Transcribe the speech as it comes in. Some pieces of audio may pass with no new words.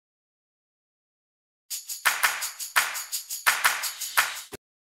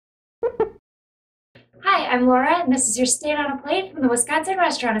I'm Laura, and this is your State on a Plate from the Wisconsin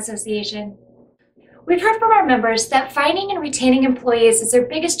Restaurant Association. We've heard from our members that finding and retaining employees is their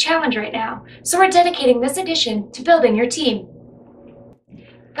biggest challenge right now, so we're dedicating this edition to building your team.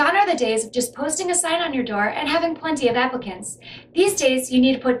 Gone are the days of just posting a sign on your door and having plenty of applicants. These days, you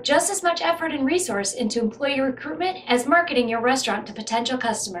need to put just as much effort and resource into employee recruitment as marketing your restaurant to potential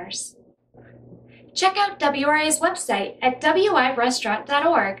customers. Check out WRA's website at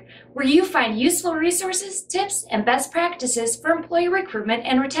wirestaurant.org, where you find useful resources, tips, and best practices for employee recruitment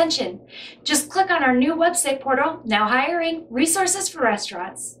and retention. Just click on our new website portal, Now Hiring, Resources for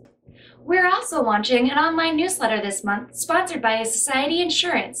Restaurants. We're also launching an online newsletter this month, sponsored by Society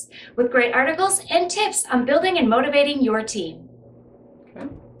Insurance, with great articles and tips on building and motivating your team.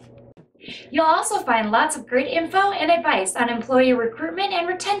 You'll also find lots of great info and advice on employee recruitment and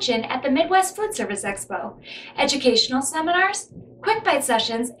retention at the Midwest Food Service Expo, educational seminars, quick bite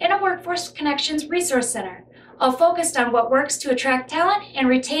sessions, and a Workforce Connections Resource Center, all focused on what works to attract talent and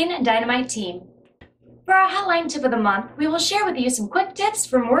retain a dynamite team. For our Hotline Tip of the Month, we will share with you some quick tips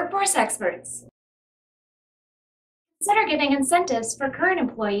from workforce experts. Consider giving incentives for current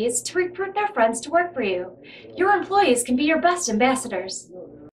employees to recruit their friends to work for you. Your employees can be your best ambassadors.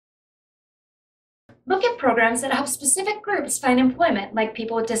 Look at programs that help specific groups find employment, like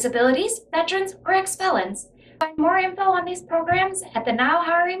people with disabilities, veterans, or ex-felons. Find more info on these programs at the Now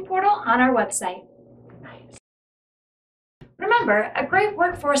Hiring portal on our website. Remember, a great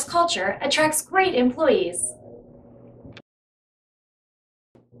workforce culture attracts great employees.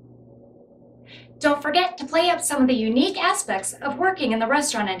 Don't forget to play up some of the unique aspects of working in the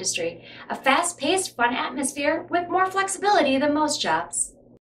restaurant industry, a fast-paced, fun atmosphere with more flexibility than most jobs.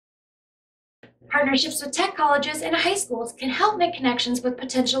 Partnerships with tech colleges and high schools can help make connections with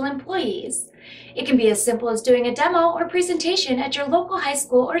potential employees. It can be as simple as doing a demo or presentation at your local high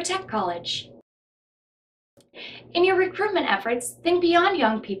school or tech college. In your recruitment efforts, think beyond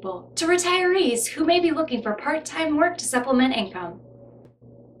young people to retirees who may be looking for part-time work to supplement income.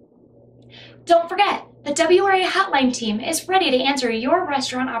 Don't forget, the WRA Hotline team is ready to answer your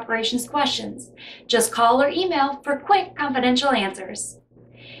restaurant operations questions. Just call or email for quick, confidential answers.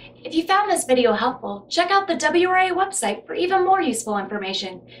 If you found this video helpful, check out the WRA website for even more useful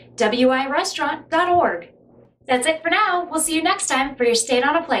information, wirestaurant.org. That's it for now. We'll see you next time for your State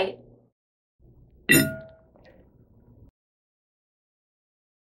on a Plate.